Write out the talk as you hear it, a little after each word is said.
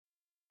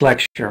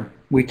Lecture,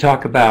 we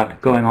talk about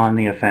going on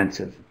the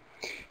offensive.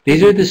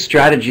 These are the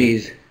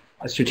strategies,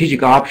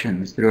 strategic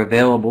options that are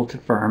available to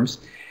firms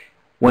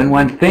when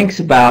one thinks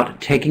about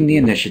taking the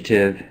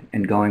initiative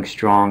and going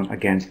strong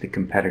against the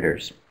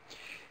competitors.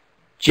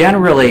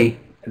 Generally,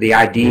 the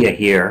idea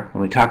here,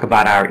 when we talk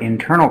about our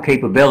internal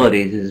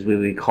capabilities, as we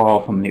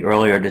recall from the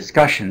earlier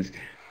discussions,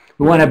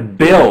 we want to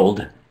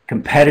build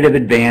competitive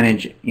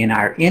advantage in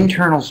our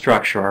internal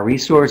structure, our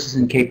resources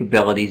and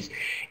capabilities,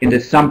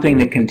 into something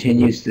that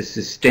continues to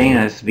sustain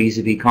us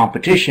vis-a-vis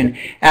competition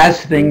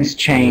as things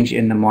change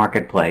in the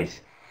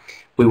marketplace.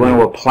 We want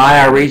to apply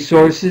our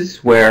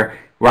resources where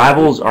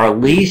rivals are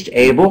least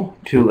able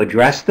to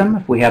address them.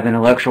 If we have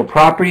intellectual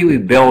property, we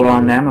build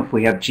on them. If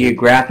we have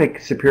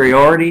geographic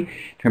superiority in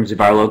terms of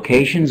our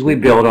locations, we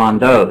build on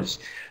those.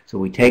 So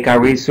we take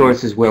our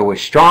resources where we're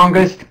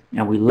strongest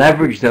and we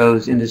leverage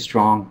those into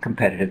strong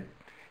competitive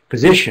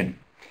position.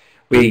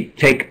 We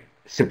take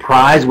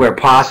surprise where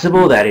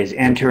possible, that is,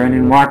 enter in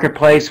a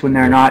marketplace when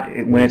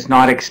it's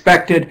not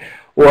expected,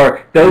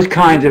 or those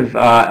kinds of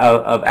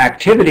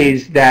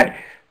activities that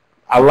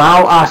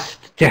allow us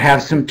to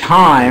have some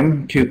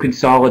time to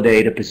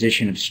consolidate a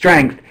position of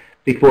strength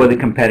before the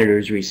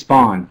competitors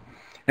respond.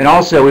 And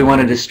also, we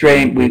want to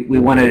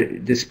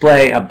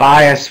display a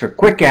bias for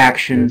quick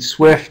action,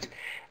 swift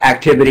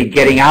activity,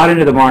 getting out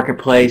into the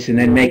marketplace and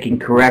then making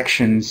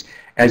corrections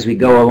as we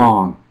go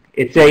along.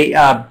 It's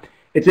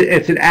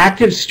an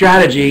active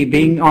strategy.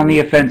 Being on the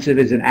offensive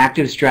is an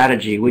active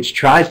strategy which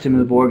tries to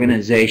move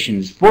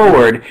organizations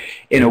forward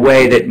in a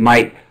way that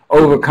might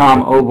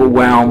overcome,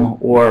 overwhelm,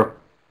 or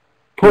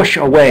push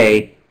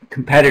away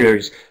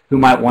competitors who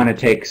might want to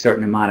take a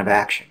certain amount of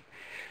action.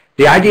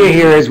 The idea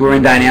here is we're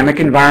in dynamic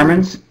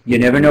environments. You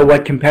never know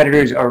what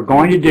competitors are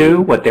going to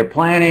do, what they're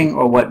planning,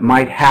 or what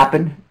might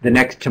happen the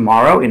next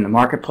tomorrow in the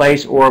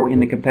marketplace or in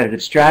the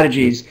competitive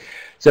strategies.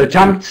 So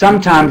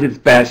sometimes it's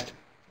best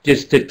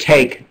just to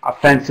take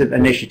offensive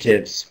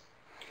initiatives.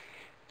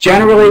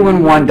 Generally,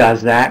 when one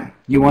does that,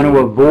 you want to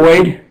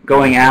avoid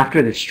going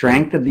after the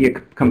strength of the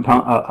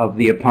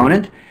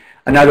opponent.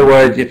 In other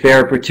words, if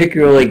they're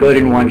particularly good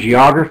in one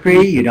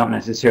geography, you don't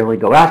necessarily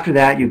go after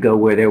that. You go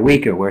where they're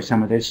weaker, where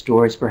some of their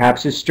stores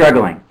perhaps is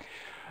struggling.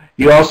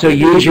 You also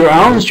use your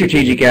own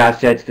strategic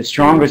assets, the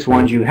strongest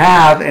ones you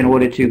have, in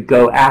order to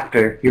go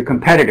after your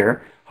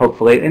competitor,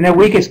 hopefully, in their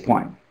weakest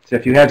point. So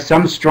if you have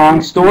some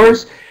strong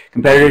stores,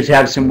 competitors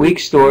have some weak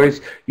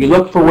stores, you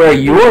look for where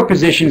your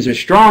positions are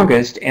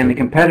strongest and the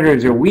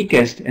competitors are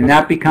weakest, and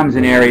that becomes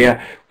an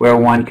area where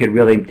one could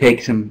really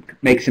make some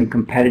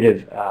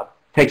competitive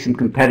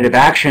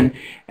action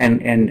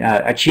and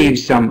achieve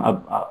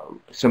some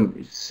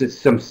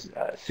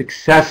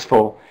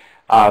successful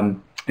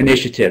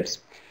initiatives.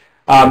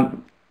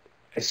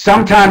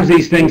 Sometimes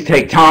these things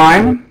take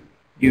time.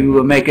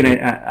 You make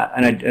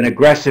an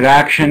aggressive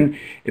action.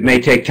 It may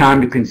take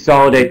time to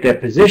consolidate that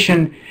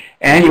position,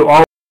 and you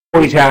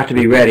always have to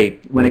be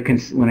ready when a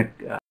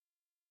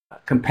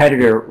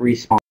competitor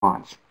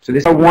responds. So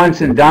this is a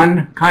once and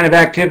done kind of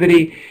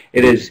activity.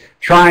 It is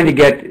trying to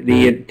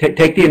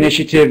take the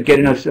initiative, get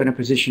in a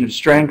position of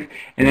strength,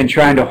 and then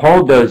trying to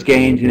hold those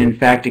gains and in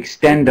fact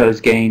extend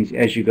those gains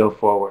as you go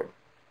forward.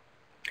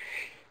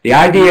 The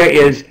idea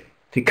is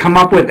to come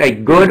up with a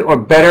good or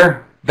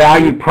better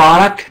value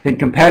product than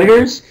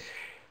competitors.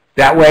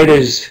 That way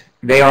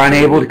they are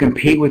unable to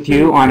compete with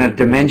you on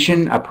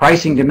a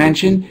pricing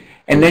dimension.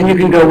 And then you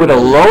can go with a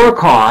lower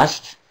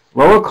cost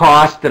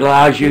that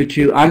allows you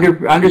to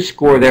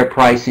underscore their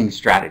pricing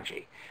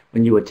strategy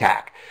when you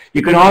attack.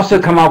 You can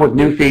also come up with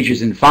new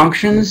features and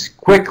functions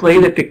quickly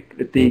that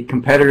the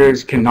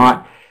competitors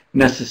cannot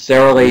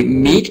necessarily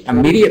meet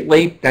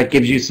immediately. That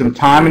gives you some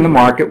time in the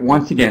market,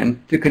 once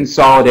again, to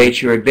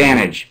consolidate your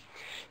advantage.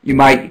 You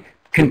might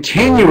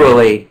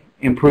continually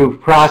improve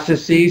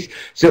processes.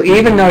 So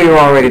even though you're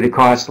already the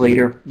cost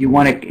leader, you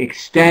want to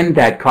extend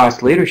that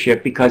cost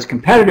leadership because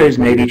competitors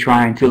may be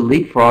trying to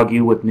leapfrog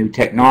you with new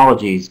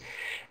technologies,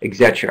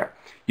 etc.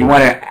 You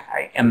want to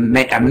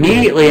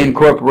immediately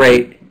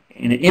incorporate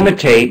and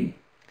imitate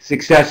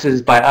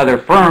successes by other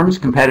firms,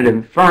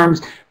 competitive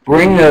firms,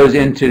 bring those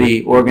into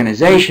the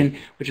organization,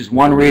 which is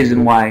one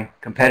reason why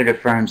competitive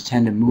firms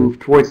tend to move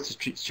towards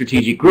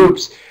strategic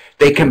groups.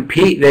 They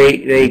compete,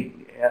 they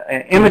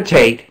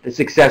imitate the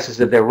successes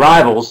of their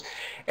rivals,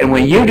 and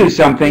when you do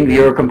something,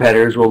 your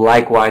competitors will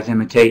likewise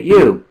imitate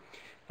you.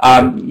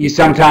 You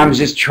sometimes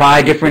just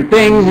try different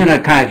things in a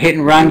kind of hit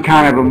and run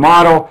kind of a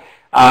model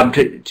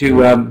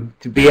to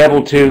be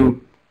able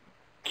to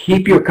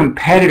keep your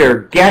competitor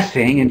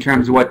guessing in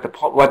terms of what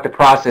the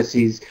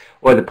processes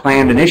or the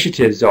planned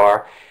initiatives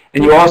are.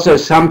 And you also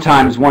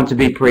sometimes want to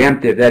be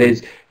preemptive. That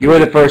is, you're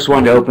the first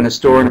one to open a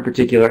store in a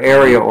particular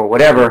area or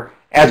whatever.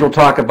 As we'll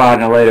talk about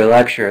in a later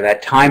lecture,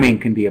 that timing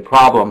can be a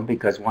problem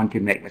because one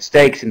can make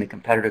mistakes and the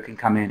competitor can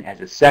come in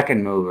as a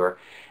second mover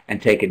and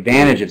take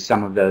advantage of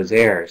some of those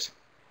errors.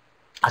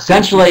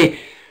 Essentially,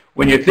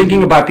 when you're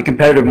thinking about the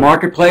competitive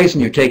marketplace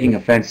and you're taking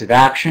offensive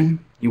action,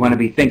 you want to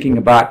be thinking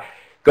about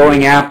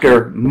going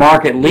after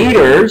market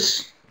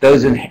leaders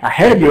those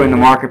ahead of you in the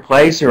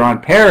marketplace are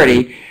on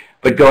parity,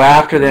 but go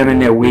after them in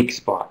their weak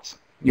spots.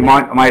 You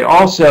might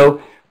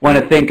also want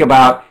to think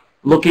about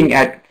looking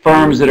at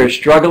firms that are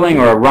struggling,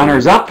 or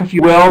runners-up, if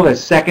you will, the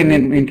second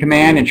in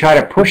command, and try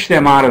to push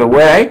them out of the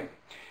way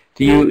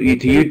to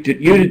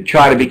you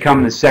try to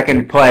become the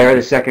second player,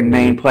 the second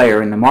main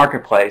player in the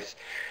marketplace.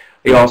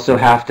 We also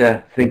have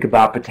to think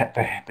about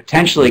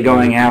potentially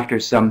going after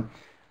some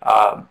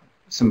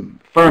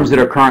firms that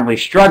are currently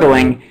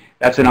struggling.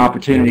 That's an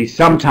opportunity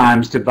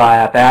sometimes to buy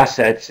up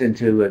assets and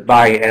to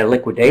buy at a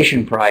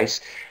liquidation price,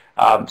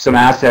 some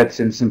assets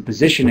and some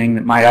positioning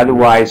that might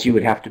otherwise you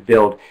would have to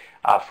build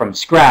from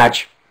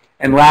scratch.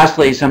 And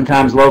lastly,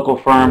 sometimes local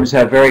firms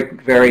have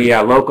very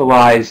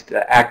localized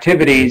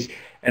activities,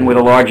 and with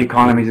a large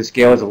economies of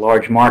scale as a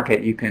large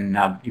market, you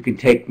can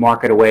take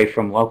market away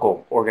from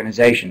local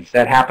organizations.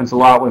 That happens a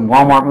lot when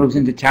Walmart moves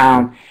into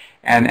town,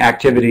 and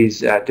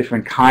activities,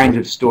 different kinds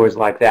of stores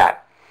like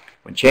that.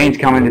 When chains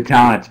come into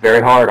town, it's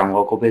very hard on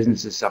local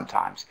businesses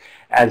sometimes.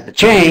 As the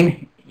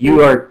chain,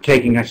 you are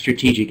taking a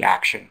strategic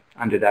action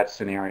under that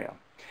scenario.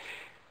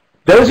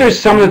 Those are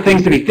some of the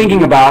things to be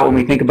thinking about when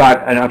we think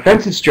about an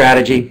offensive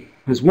strategy.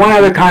 There's one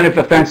other kind of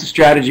offensive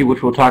strategy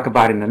which we'll talk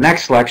about in the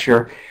next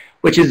lecture,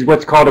 which is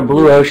what's called a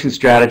blue ocean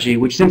strategy,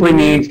 which simply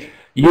means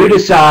you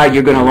decide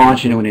you're going to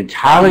launch into an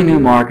entirely new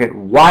market,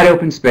 wide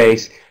open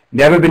space,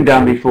 never been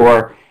done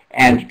before,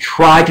 and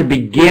try to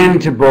begin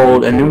to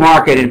build a new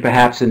market and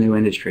perhaps a new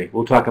industry.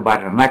 We'll talk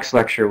about it in the next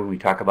lecture when we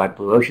talk about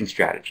blue ocean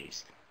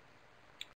strategies.